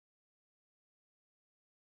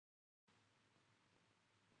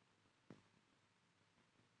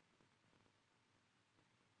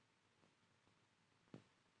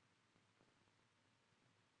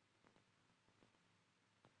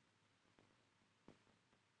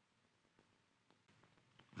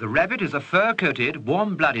The rabbit is a fur-coated,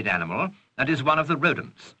 warm-blooded animal and is one of the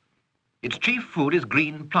rodents. Its chief food is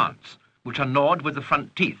green plants, which are gnawed with the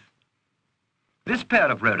front teeth. This pair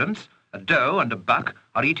of rodents, a doe and a buck,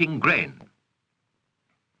 are eating grain.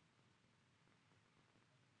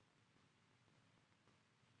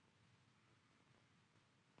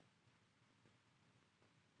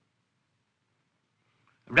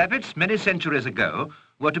 Rabbits, many centuries ago,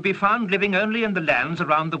 were to be found living only in the lands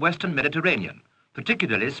around the western Mediterranean,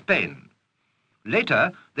 particularly Spain.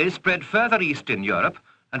 Later, they spread further east in Europe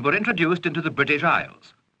and were introduced into the British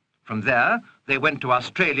Isles. From there, they went to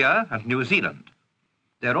Australia and New Zealand.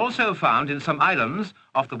 They're also found in some islands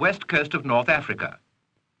off the west coast of North Africa.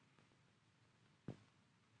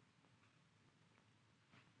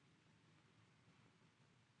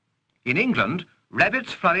 In England,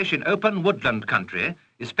 rabbits flourish in open woodland country,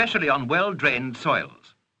 especially on well-drained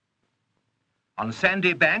soils. On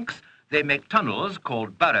sandy banks, they make tunnels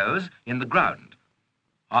called burrows in the ground.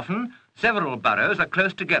 Often, several burrows are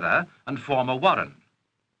close together and form a warren.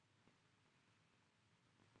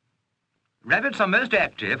 Rabbits are most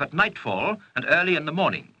active at nightfall and early in the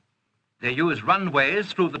morning. They use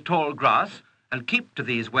runways through the tall grass and keep to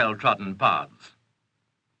these well-trodden paths.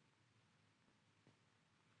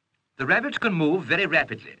 The rabbits can move very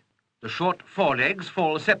rapidly. The short forelegs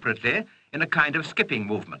fall separately in a kind of skipping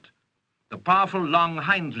movement. The powerful long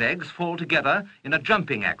hind legs fall together in a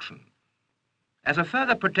jumping action. As a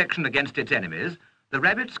further protection against its enemies, the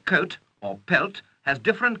rabbit's coat, or pelt, has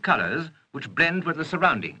different colours which blend with the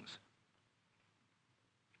surroundings.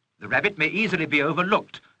 The rabbit may easily be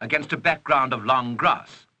overlooked against a background of long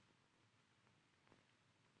grass.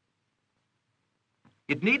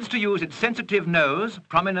 It needs to use its sensitive nose,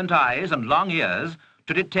 prominent eyes and long ears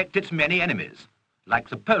to detect its many enemies, like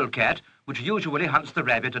the polecat, which usually hunts the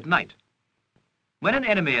rabbit at night. When an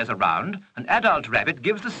enemy is around, an adult rabbit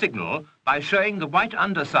gives the signal by showing the white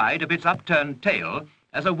underside of its upturned tail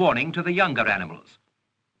as a warning to the younger animals.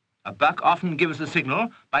 A buck often gives the signal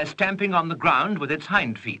by stamping on the ground with its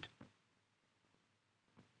hind feet.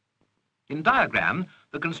 In diagram,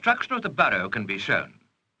 the construction of the burrow can be shown.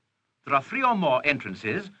 There are 3 or more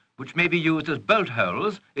entrances which may be used as bolt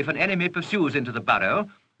holes if an enemy pursues into the burrow,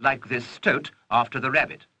 like this stoat after the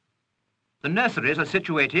rabbit. The nurseries are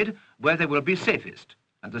situated where they will be safest,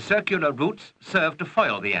 and the circular roots serve to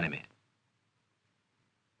foil the enemy.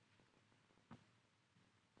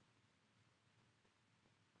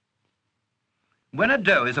 When a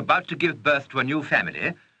doe is about to give birth to a new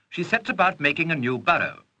family, she sets about making a new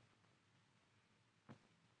burrow.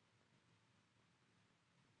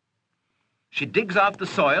 She digs out the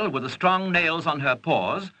soil with the strong nails on her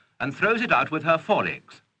paws and throws it out with her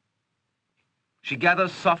forelegs. She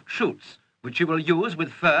gathers soft shoots, which she will use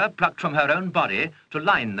with fur plucked from her own body to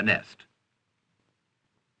line the nest.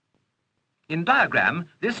 In diagram,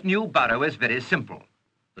 this new burrow is very simple.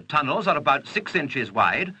 The tunnels are about 6 inches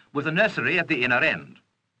wide, with a nursery at the inner end.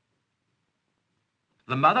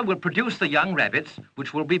 The mother will produce the young rabbits,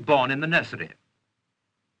 which will be born in the nursery.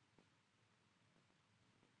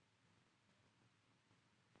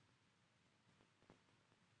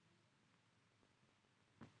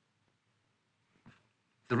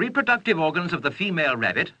 The reproductive organs of the female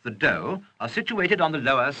rabbit, the doe, are situated on the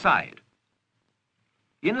lower side.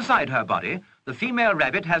 Inside her body, the female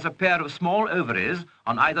rabbit has a pair of small ovaries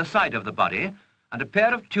on either side of the body and a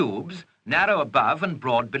pair of tubes, narrow above and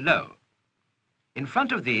broad below. In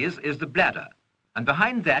front of these is the bladder, and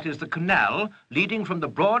behind that is the canal leading from the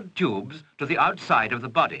broad tubes to the outside of the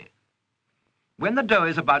body. When the doe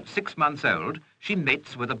is about 6 months old, she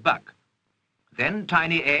mates with a buck. Then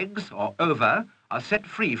tiny eggs, or ova, are set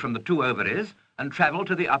free from the 2 ovaries and travel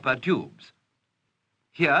to the upper tubes.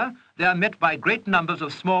 Here, they are met by great numbers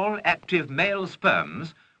of small, active male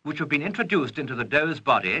sperms which have been introduced into the doe's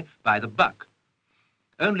body by the buck.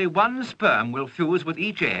 Only 1 sperm will fuse with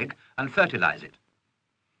each egg and fertilize it.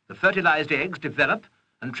 The fertilized eggs develop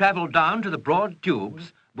and travel down to the broad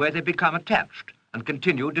tubes where they become attached and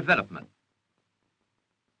continue development.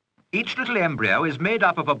 Each little embryo is made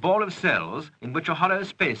up of a ball of cells in which a hollow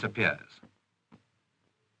space appears.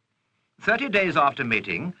 30 days after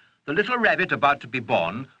mating, the little rabbit about to be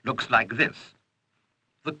born looks like this.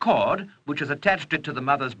 The cord, which has attached it to the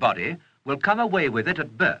mother's body, will come away with it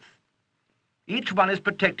at birth. Each one is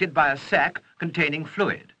protected by a sac containing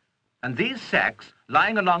fluid, and these sacs,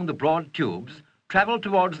 lying along the broad tubes, travel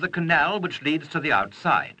towards the canal which leads to the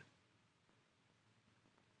outside.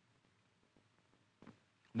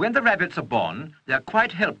 When the rabbits are born, they are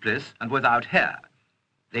quite helpless and without hair.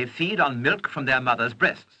 They feed on milk from their mother's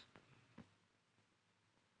breasts.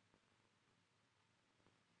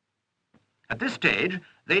 At this stage,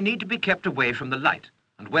 they need to be kept away from the light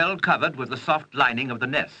and well covered with the soft lining of the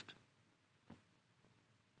nest.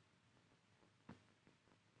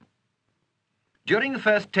 During the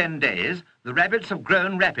first 10 days, the rabbits have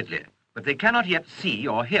grown rapidly, but they cannot yet see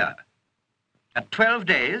or hear. At 12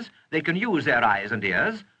 days, they can use their eyes and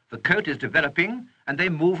ears, the coat is developing, and they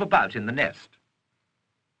move about in the nest.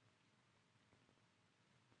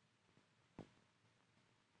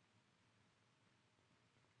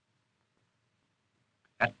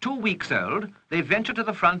 At 2 weeks old, they venture to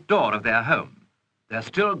the front door of their home. They're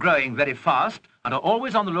still growing very fast and are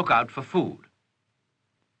always on the lookout for food.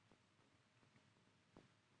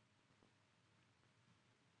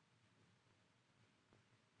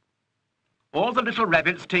 All the little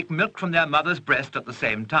rabbits take milk from their mother's breast at the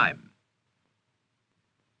same time.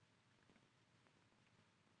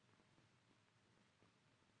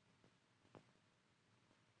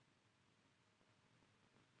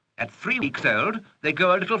 At 3 weeks old, they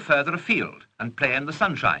go a little further afield and play in the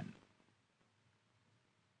sunshine.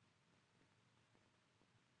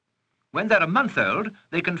 When they're a month old,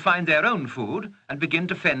 they can find their own food and begin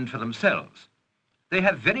to fend for themselves. They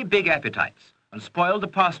have very big appetites and spoil the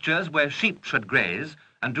pastures where sheep should graze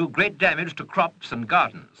and do great damage to crops and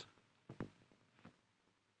gardens.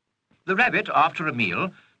 The rabbit, after a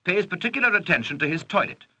meal, pays particular attention to his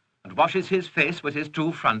toilet and washes his face with his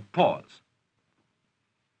 2 front paws.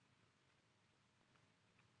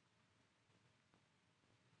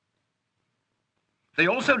 They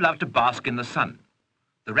also love to bask in the sun.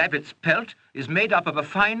 The rabbit's pelt is made up of a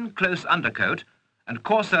fine, close undercoat and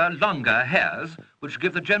coarser, longer hairs, which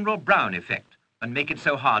give the general brown effect and make it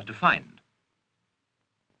so hard to find.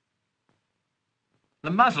 The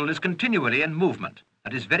muzzle is continually in movement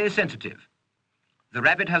and is very sensitive. The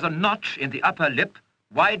rabbit has a notch in the upper lip,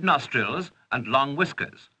 wide nostrils, and long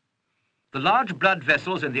whiskers. The large blood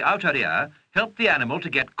vessels in the outer ear help the animal to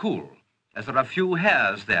get cool, as there are few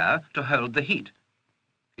hairs there to hold the heat.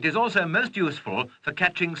 It is also most useful for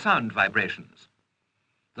catching sound vibrations.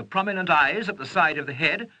 The prominent eyes at the side of the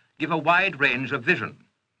head give a wide range of vision.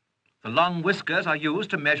 The long whiskers are used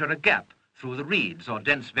to measure a gap through the reeds or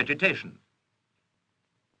dense vegetation.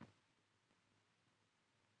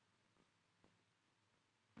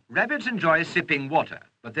 Rabbits enjoy sipping water,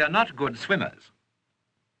 but they are not good swimmers.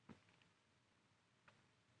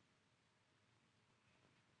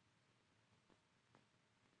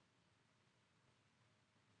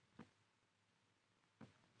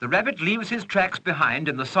 The rabbit leaves his tracks behind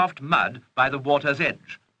in the soft mud by the water's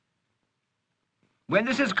edge. When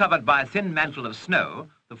this is covered by a thin mantle of snow,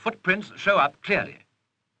 the footprints show up clearly.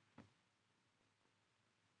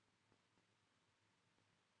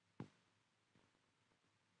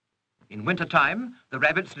 In wintertime, the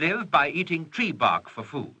rabbits live by eating tree bark for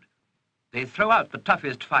food. They throw out the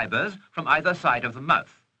toughest fibers from either side of the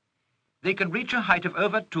mouth. They can reach a height of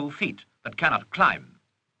over 2 feet, but cannot climb.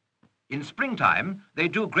 In springtime, they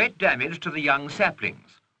do great damage to the young saplings,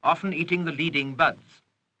 often eating the leading buds.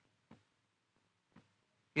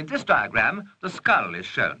 In this diagram, the skull is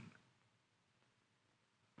shown.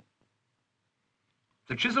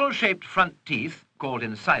 The chisel-shaped front teeth, called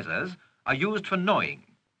incisors, are used for gnawing.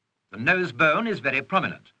 The nose bone is very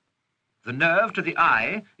prominent. The nerve to the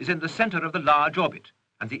eye is in the center of the large orbit,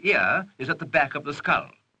 and the ear is at the back of the skull.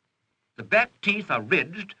 The back teeth are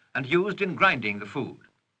ridged and used in grinding the food.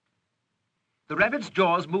 The rabbit's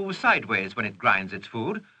jaws move sideways when it grinds its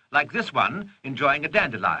food, like this one enjoying a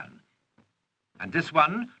dandelion, and this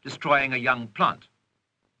one destroying a young plant.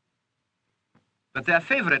 But their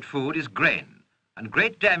favorite food is grain, and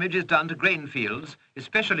great damage is done to grain fields,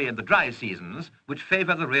 especially in the dry seasons, which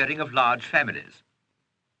favor the rearing of large families.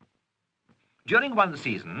 During one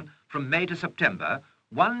season, from May to September,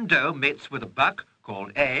 one doe mates with a buck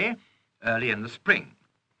called A early in the spring.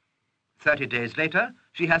 30 days later,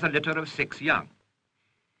 she has a litter of 6 young.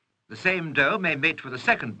 The same doe may mate with a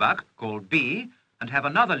second buck called B and have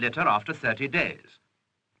another litter after 30 days.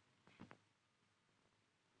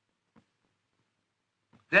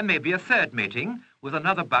 There may be a third mating with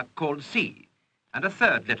another buck called C, and a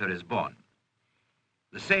third litter is born.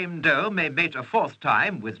 The same doe may mate a 4th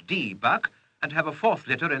time with D buck and have a 4th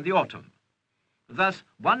litter in the autumn. Thus,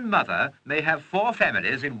 one mother may have 4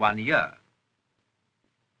 families in 1 year.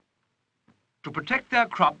 To protect their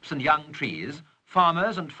crops and young trees,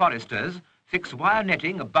 farmers and foresters fix wire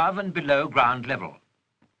netting above and below ground level.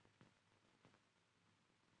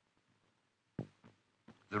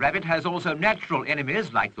 The rabbit has also natural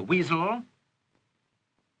enemies like the weasel,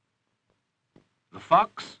 the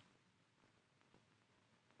fox,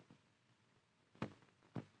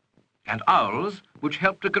 and owls, which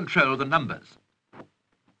help to control the numbers.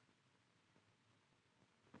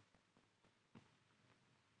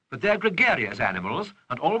 but they're gregarious animals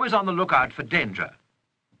and always on the lookout for danger.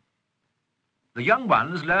 The young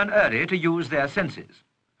ones learn early to use their senses,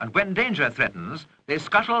 and when danger threatens, they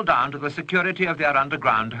scuttle down to the security of their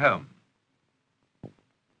underground home.